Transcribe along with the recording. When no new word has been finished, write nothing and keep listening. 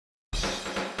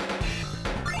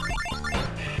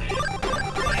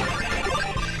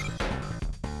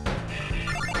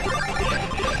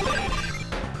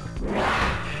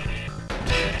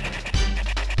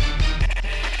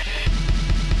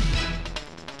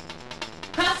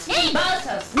ー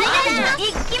VS アイドル。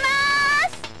いきま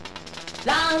す。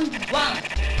ラウンド1、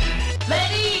レディ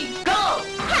ーゴー。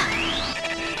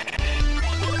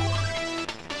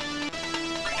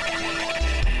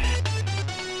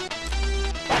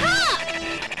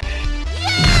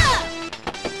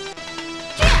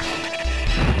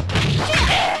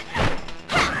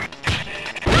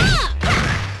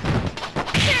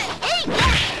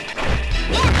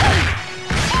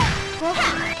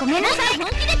ごめんなさい、本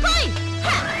気で来い。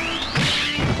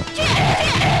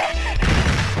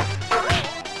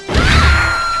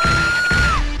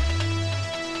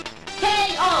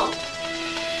KO。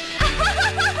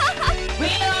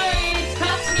Winner is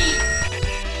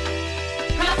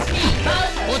Katsumi。Katsumi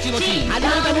vs もちもち Team 始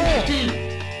まるかも。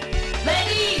2。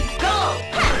Ready go。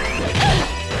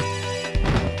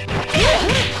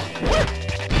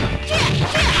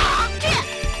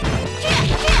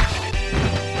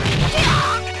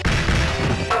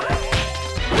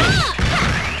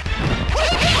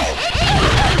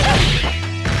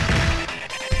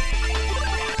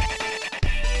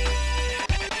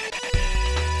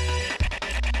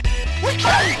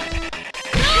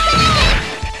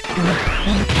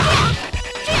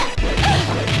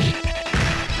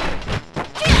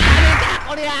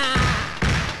こりゃ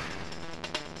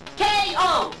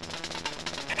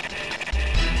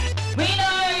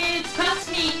KO。Winner is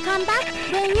Katsumi。 Come back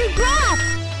when you grab.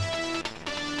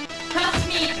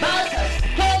 Katsumi vs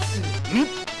ケース。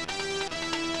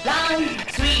ラウンド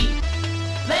3、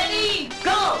レディー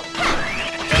ゴー。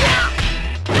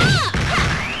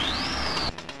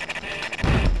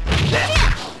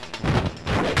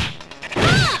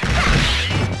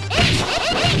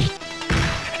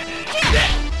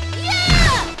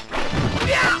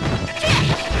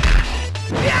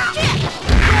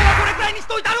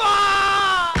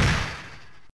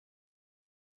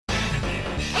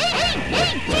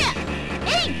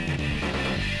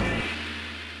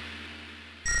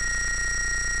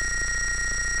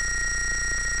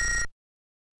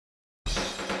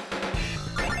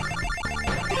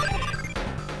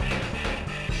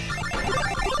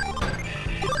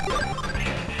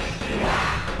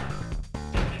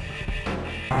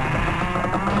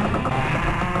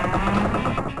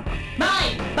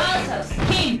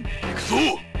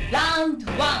ラウン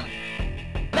ド1、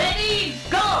レディー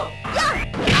ゴー。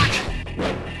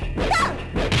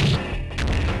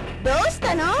どうし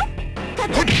たの？カ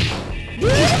チャル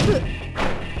ープ。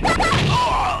カ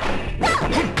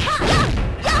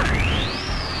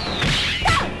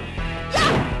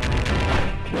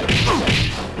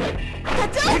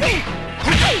チャ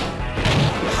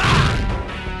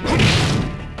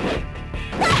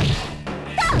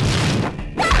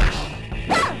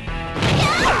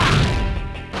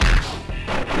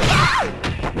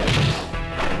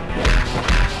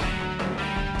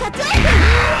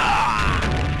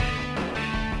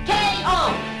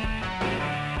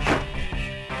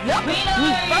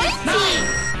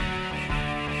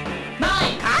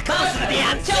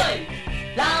ー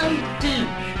ラウンド2、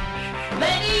レディ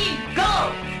ーゴー。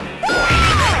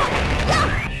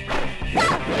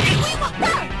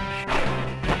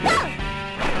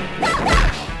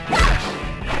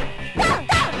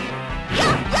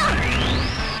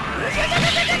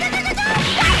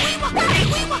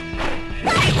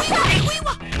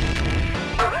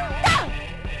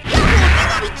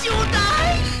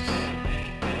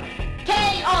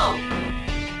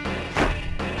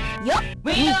よっ、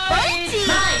日本一。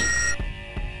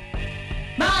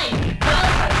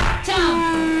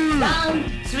ラウンド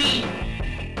3、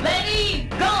レディ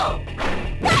ーゴー。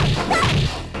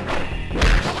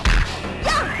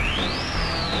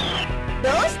ど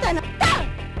うしたの？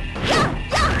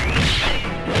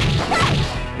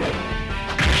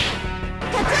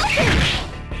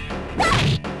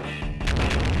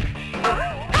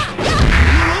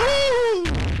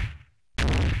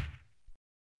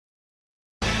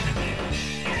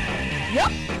よっ、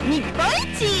日本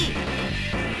一。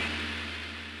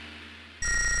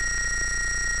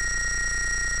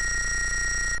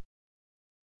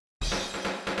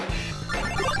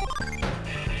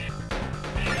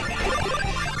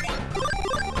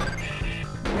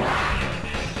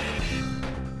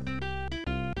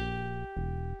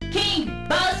キング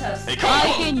VS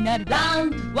相手になる。ラウ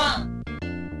ンド1、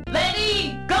レディ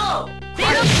ーゴー。ゼロ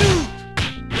シュー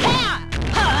ト。は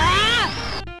あ。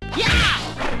やあ。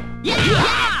やあ。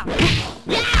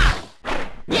やあ。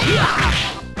やあ。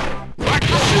バック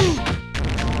シュー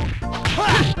ト。はあ。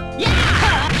やあ。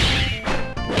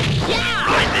やあ。やあ。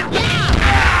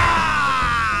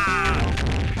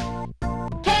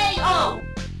KO。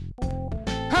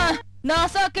はあ、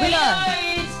情けない。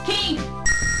Winner is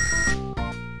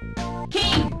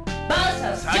King。King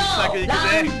サクいくぜ。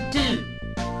レデ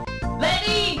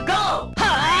ィーゴー。はあ。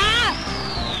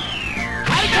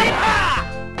ハリケーンパ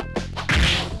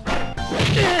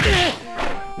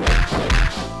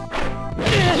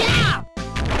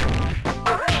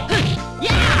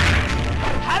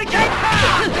ハリケーンパ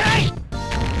ー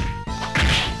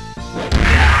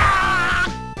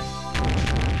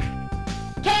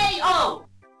KO。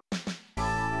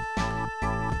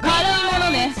軽いもの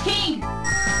ね。キング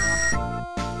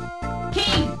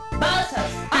vs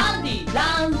アンディ。ラ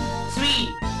ウンド3。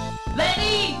レデ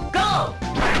ィーゴー。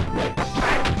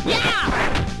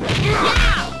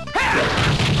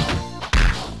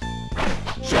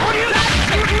昇竜だ。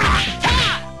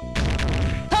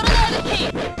トルネードキン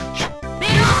グ。ビー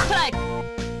ルストライク。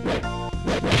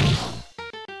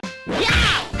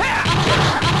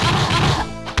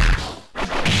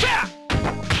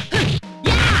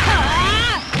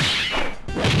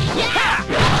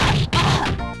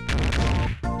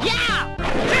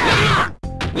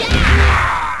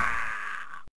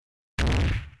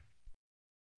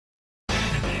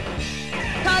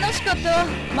楽しかった。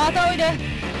またおいで。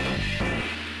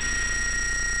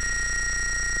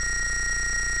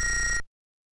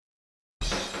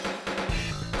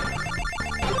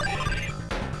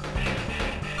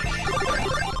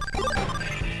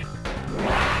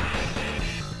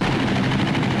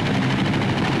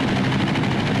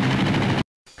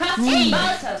お願い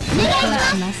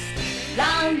します。ラ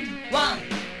ウンド1。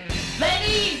レデ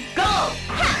ィーゴー。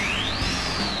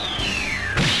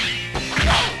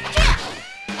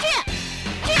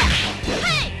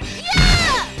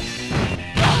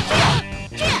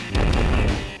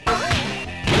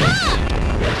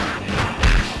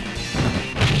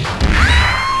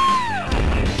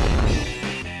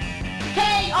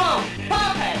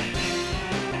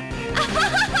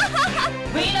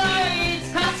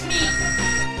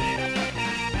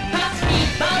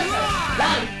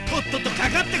とっとか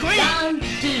かってこい。ラウンド2。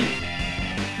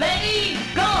レディー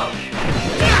ゴー。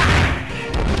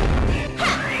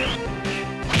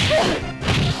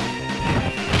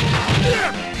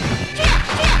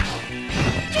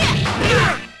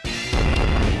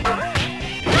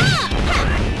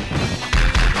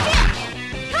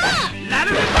ラ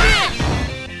ルフ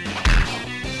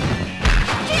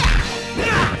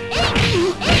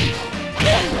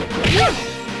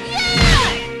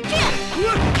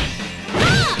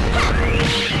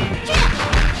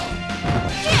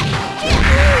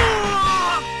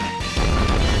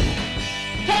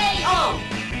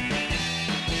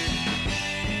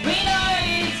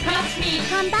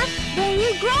Come back when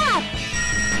you grow up.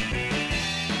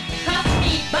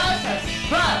 Kasmi vs.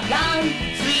 Frog. Round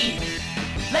 3.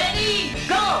 Ready,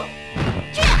 go.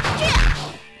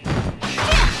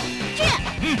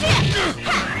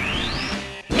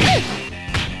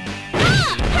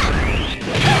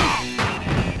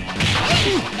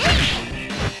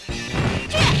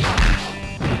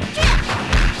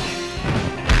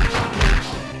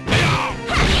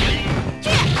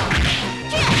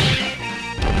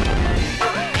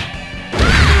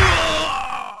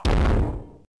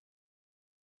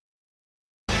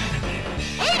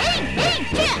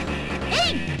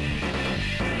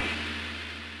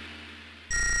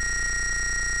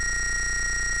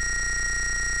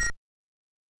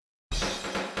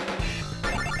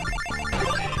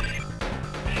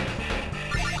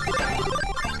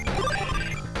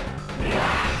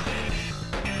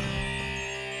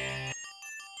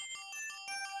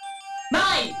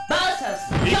 My versus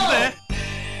いく Joe. ぜ。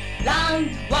 Round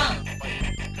 1.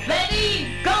 Ready,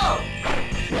 go.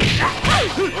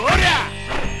 おりゃ。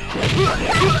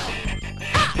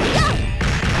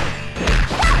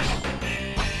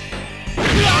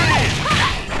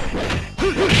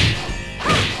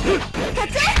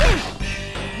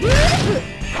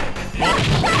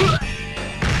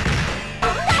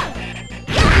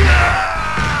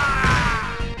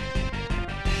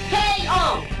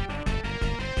KO.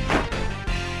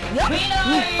 Winner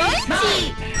is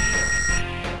Mike.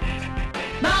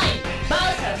 Mike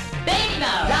versus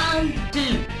Dana. Round 2.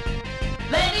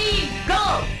 Ready, go.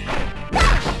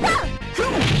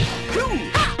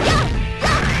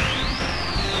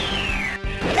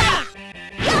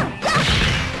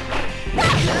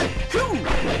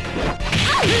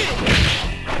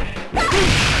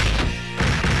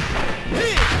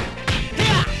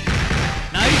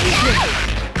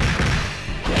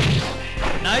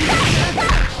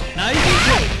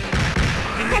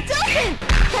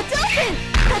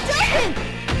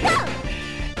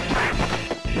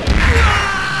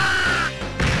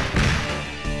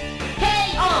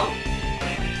 KO.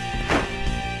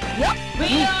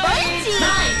 Winner is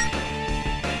Mike.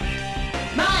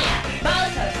 Mike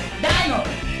versus Diamond.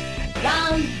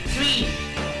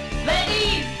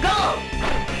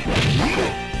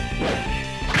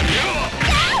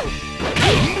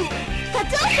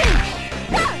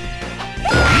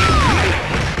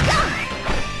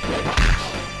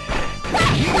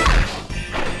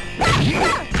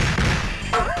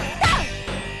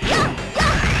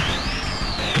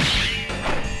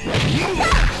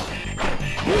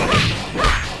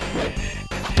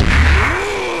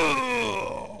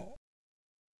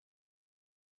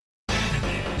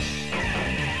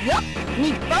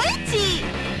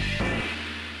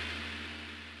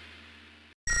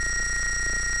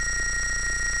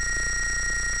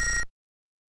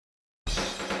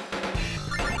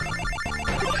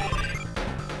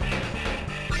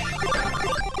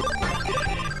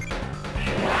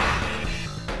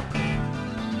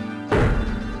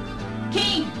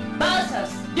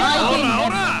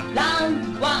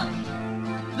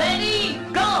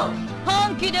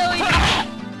 本気で追いや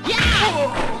や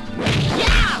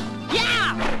や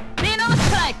リノース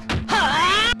トライクは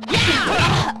や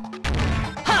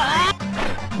は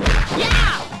や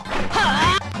は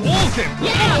オーセン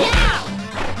や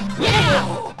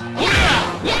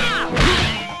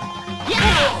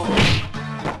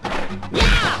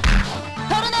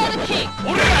トルネードキック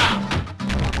俺ら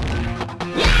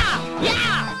ジャ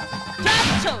ッ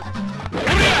ショー俺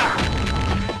ら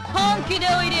本気で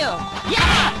おいでよや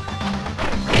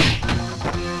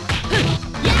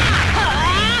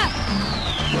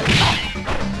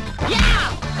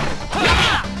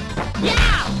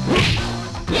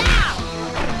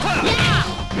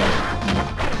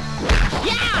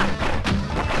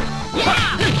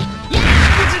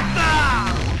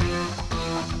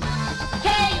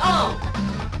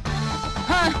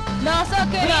情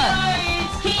けない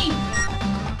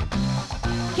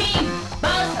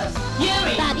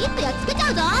バビッとやっつけち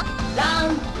ゃうぞ。ラ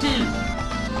ウンド2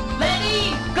レデ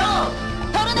ィーゴー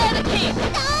トルネードキック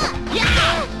や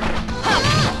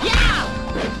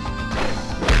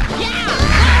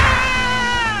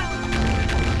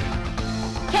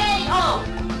KO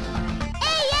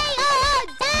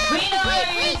Winner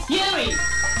is Yuri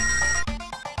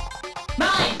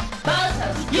Mine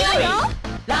vs Yuri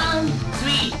Round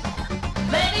 3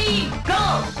 Ready go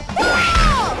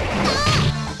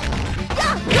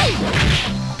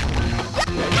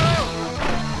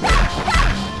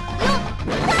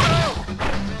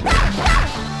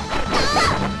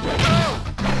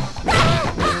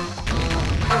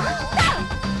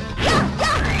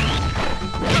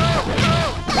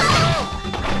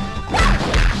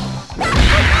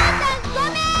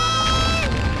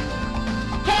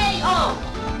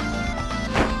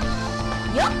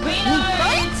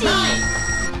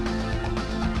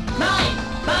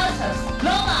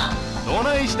ど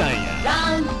ないしたんや。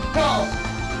ラウンド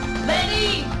4レデ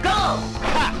ィーゴー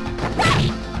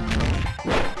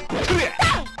トゥエ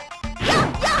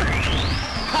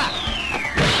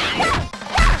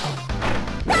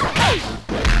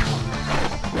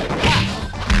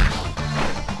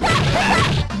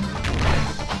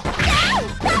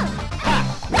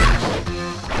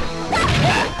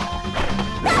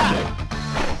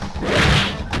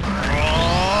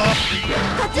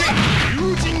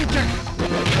友人客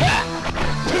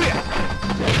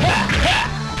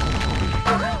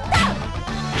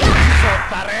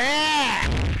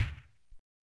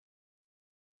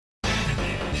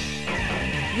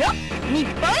よっ日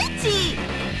本一。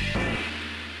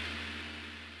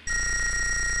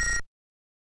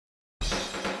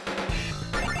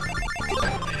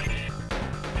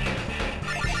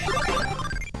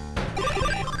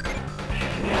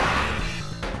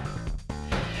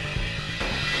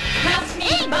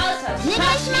お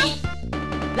願いします。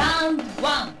ラウンド1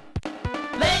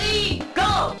レディーゴ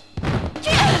ー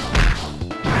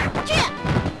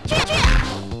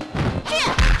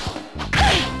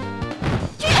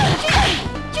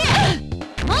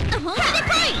もっと本気で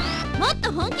来い。もっ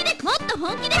と本気でもっと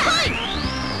本気で来い。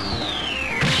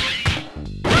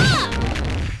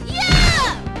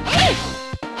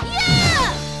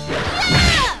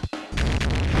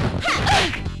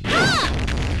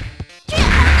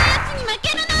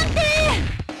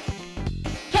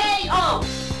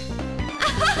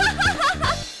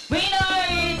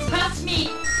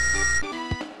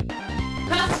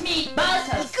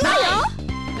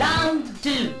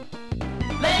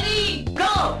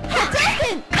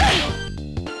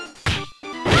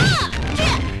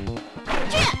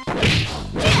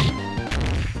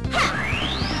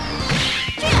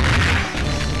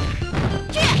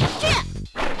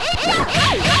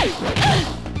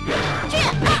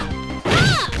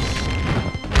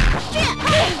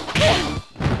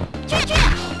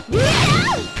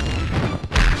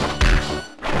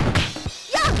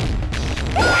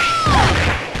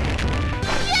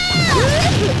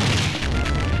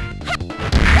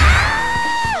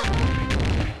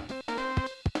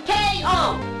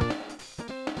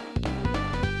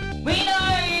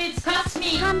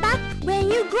Come back when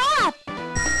you grow up.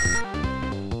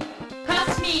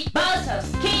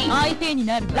 相手に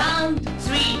なるラウンド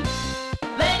3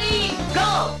レディーゴ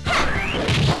ー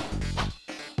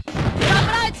サプ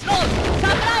ライズローズサ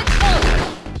プライズロー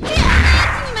ズ嫌なや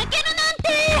つに負けるなんて。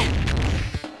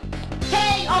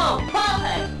 KO パーフ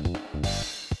ェ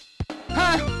クトは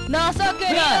っ情け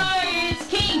ない Winner is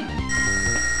King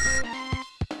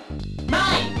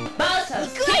Mine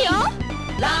vs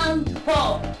King ラウンド4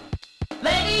レ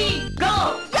ディーゴー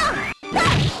サプラ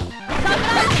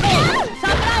イズローズサ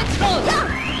プライズローズ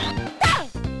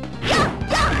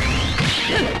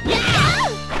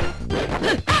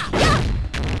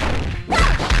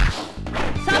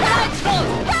サ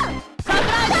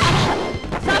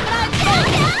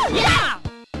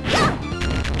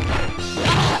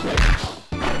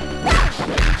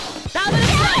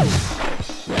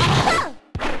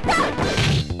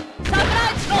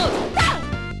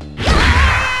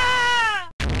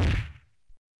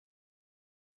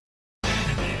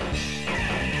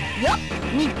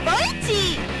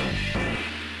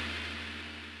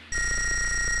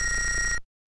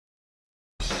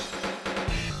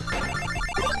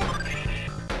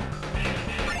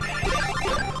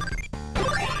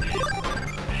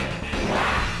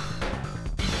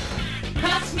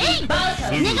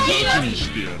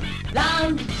Ready.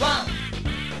 Round 1.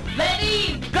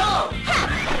 Ready, go!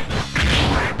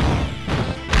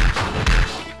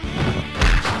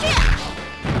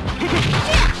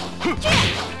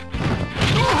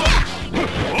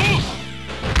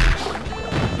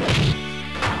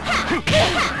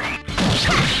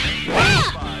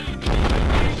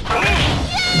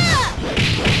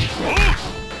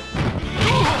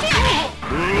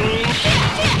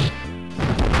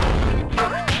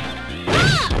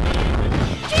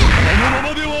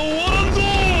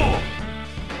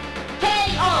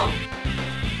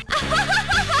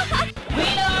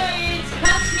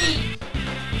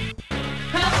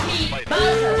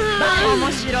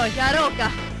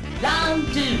 Round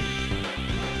 2.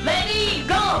 Ready,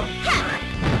 go!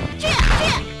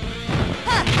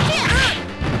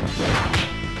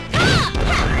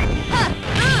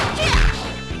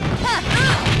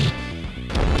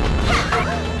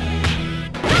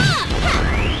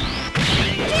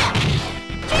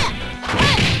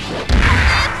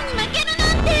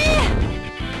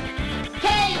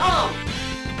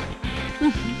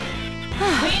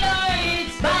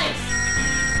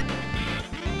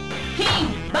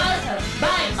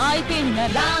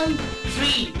 Round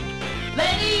 3.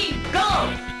 Ready, go!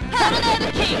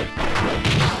 Tornado King!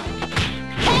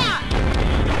 Yeah!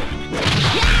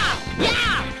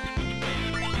 Yeah!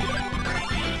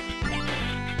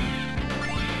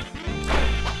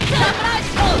 Samurai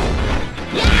Sword!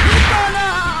 Yeah!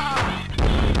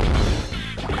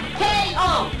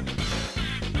 KO!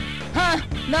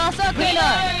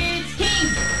 Winner is King!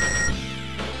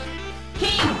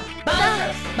 King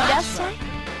versus Master!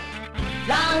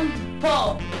 Round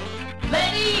 4.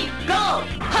 Ready, go!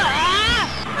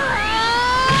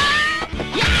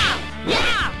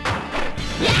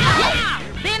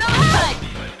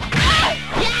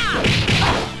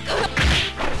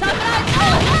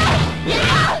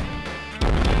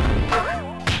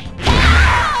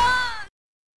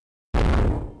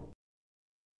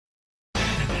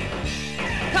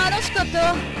楽しかった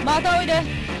よ。またおいで。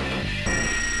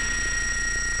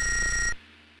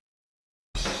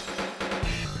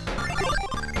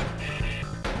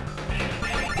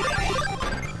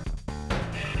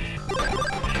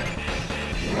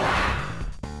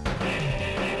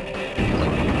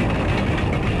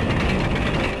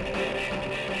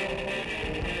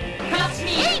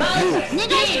お願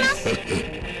いします。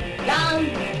ラウン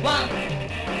ド1。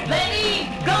レディ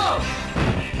ーゴー。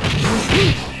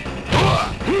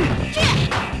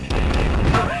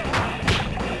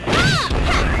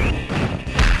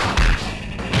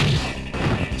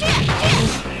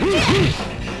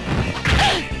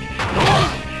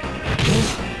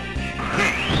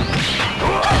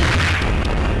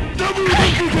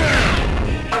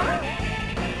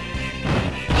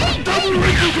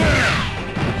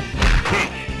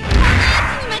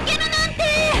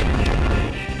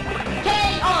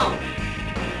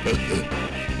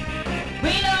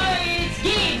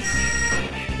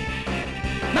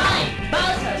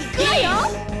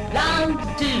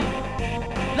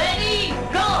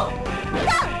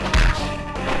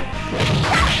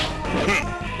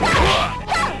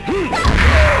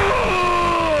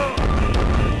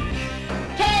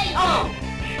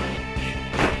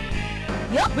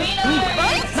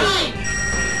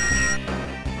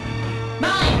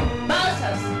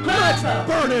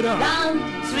Burn it up! Round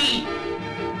 3.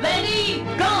 Ready,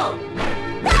 go!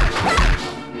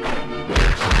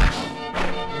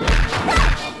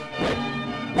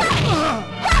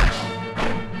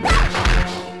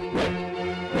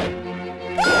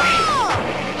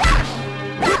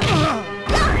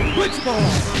 Witch ball!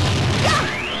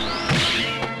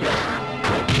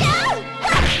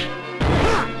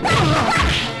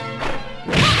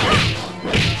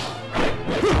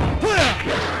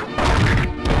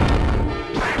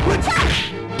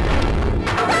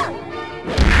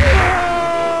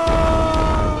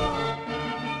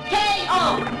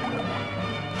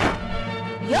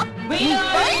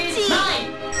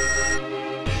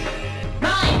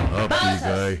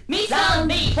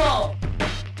 Round 4.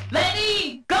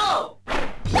 Ready, go!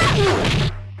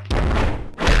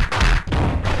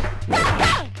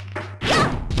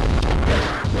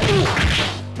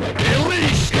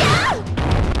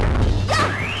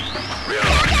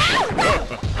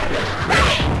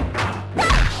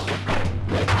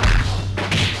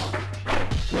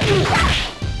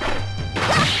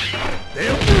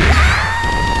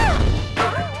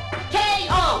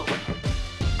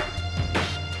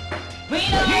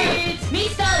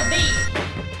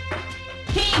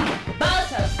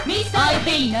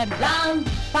 Round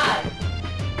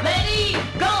 5. Ready,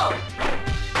 go!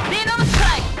 Venom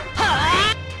strike!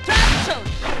 Trap shot!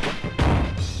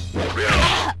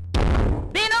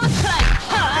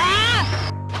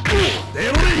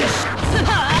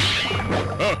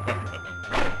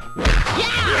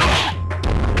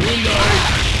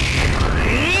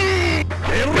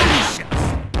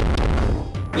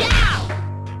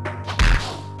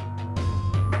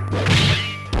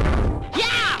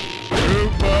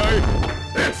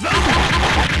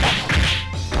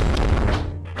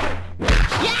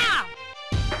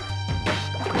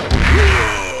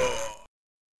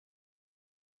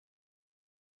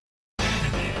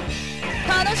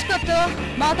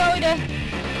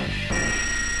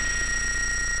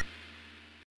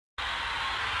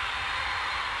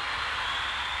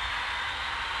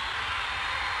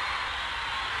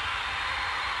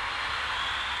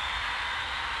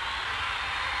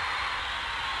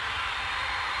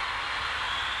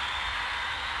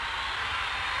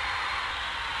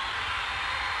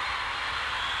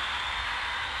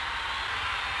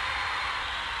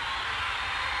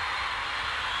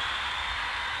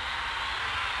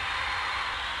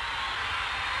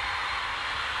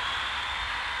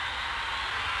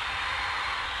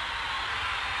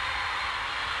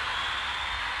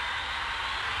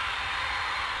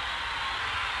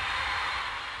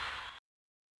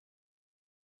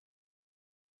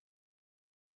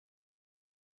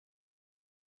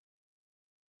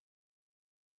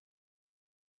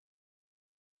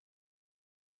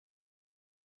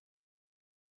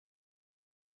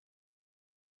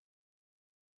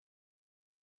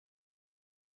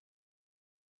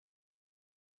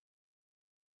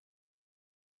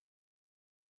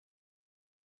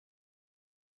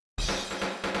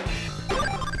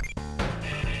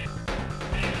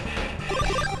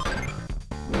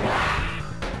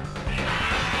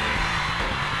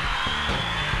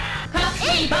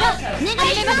 B バーサスお願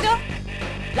いします。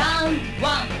ラウンド1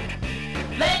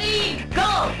レディーゴ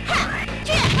ー。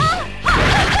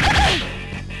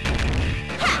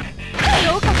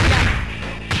どうかしら。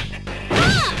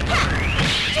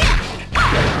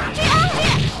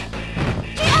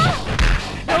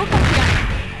どうかしら。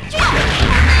こん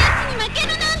なやつに負ける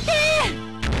なんて。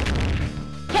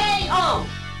 KO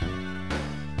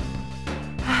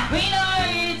Winner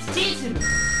is チズム。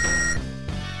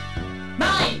マ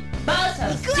イバーサ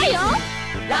スチズム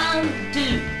ラウンド2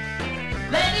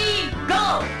レディーゴ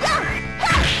ー。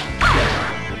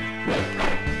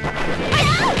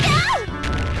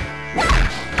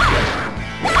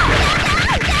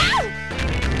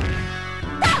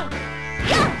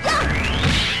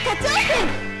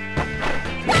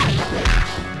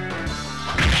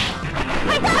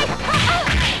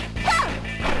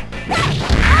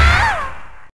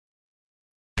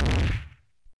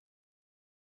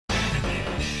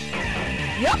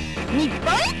日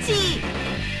本一。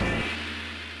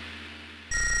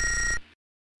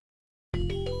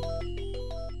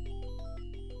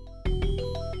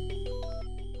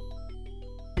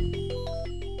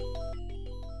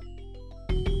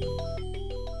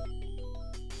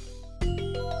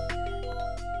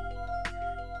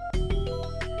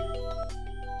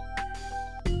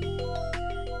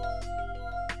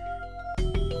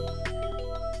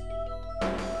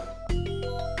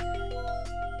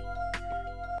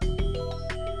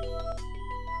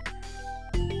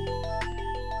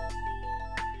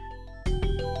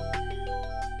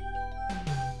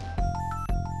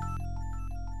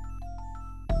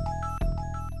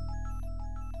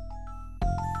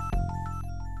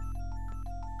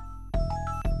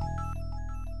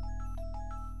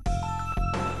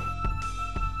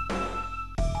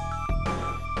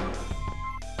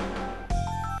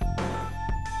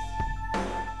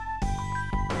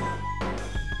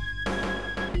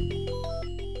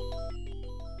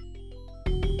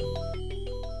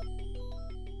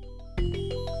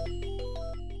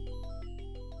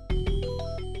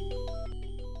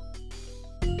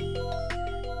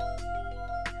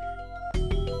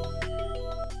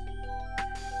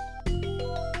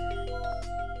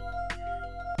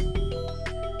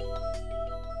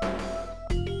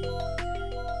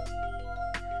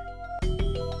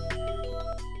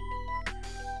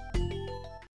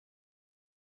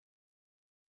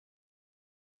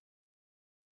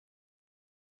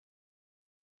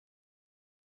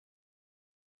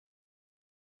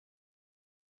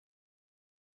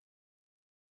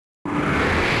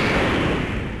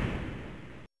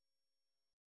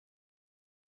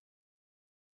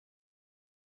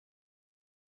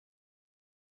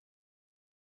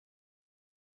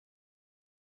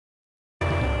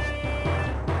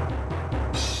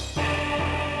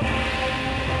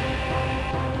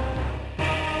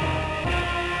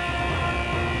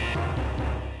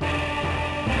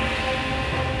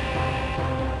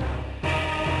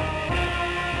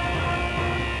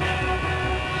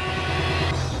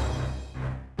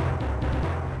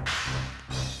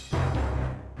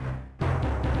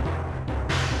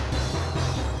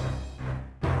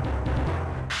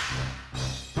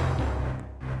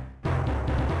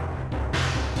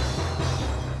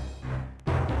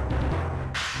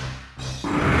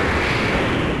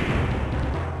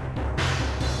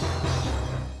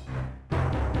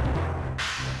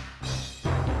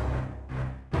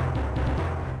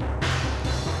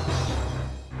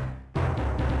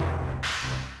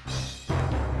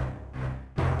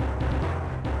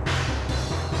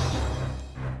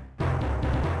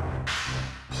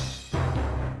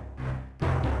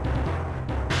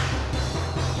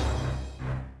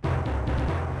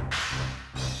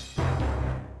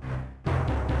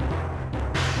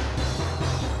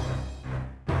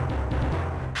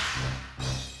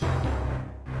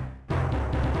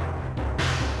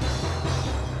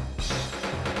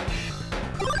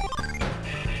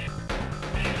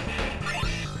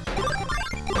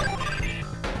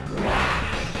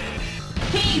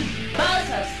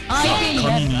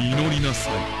神に祈りなさ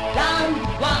い。ラウンド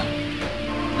1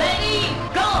レディー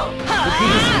ゴー。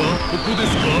ここで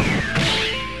すか？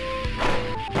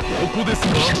ここです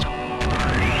か？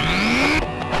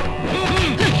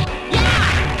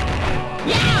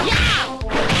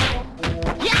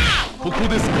ここ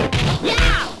ですか？ここですか？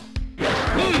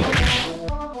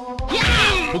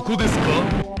ここですか？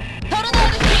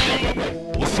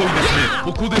遅いですね。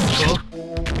ここですか？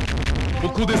こ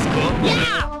こですか？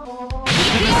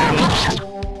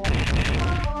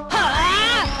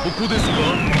ここですか？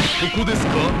ここです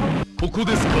か？ここ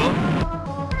ですか？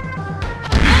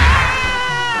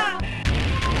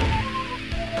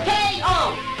 KO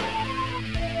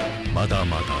まだ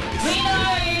まだですね。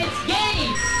 Winner is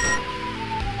Gates!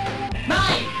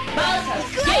 Mine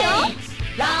vs. Gates!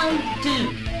 Round 2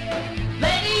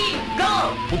 Ready, go!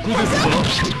 ここですか？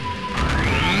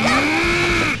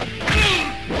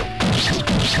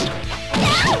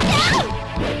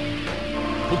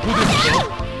ここですか？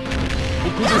こ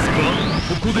こですか？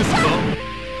ここですか？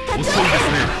遅いです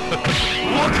ね。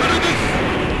お別れです。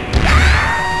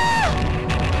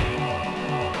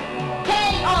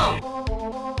KO!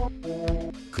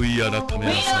 悔い改め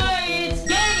なさい。 Winner is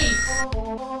Gates!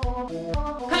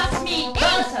 Kasumi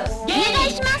vs. お願い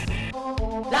し Gates! ます。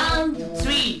 Round 3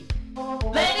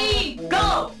 Ready, go!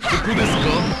 ここですか？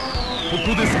こ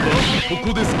こですか？こ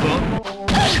こですか？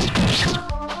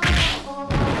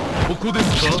ここです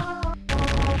か？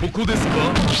ここですか？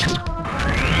神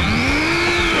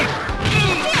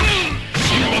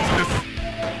罰です。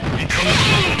いかがです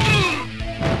か？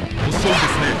遅いで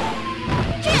すね。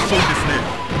遅いですね。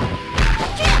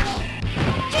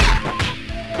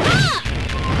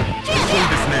遅い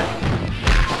ですね。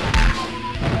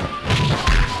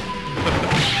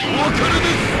お別れで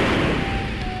す。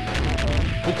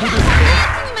ここですか？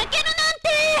に負けるなん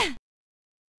て。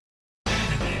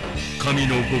神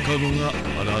のご加護が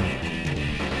あらぬ。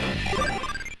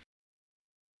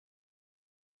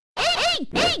えい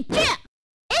チェ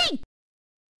えい。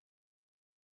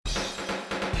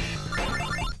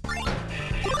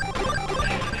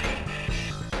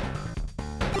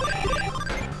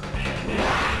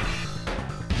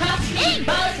 Kasumi vs.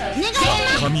 お願いし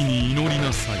Gates! 神に祈り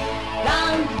なさい。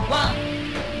 Round 1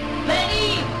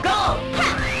 Ready, go!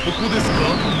 ここですか？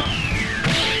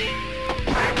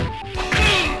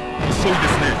遅いです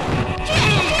ね。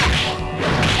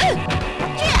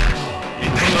い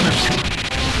かがですか？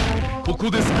ここ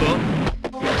ですか？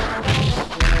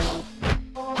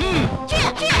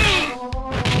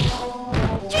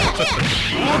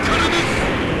お別れです。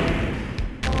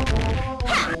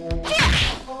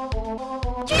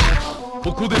こ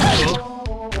こですか？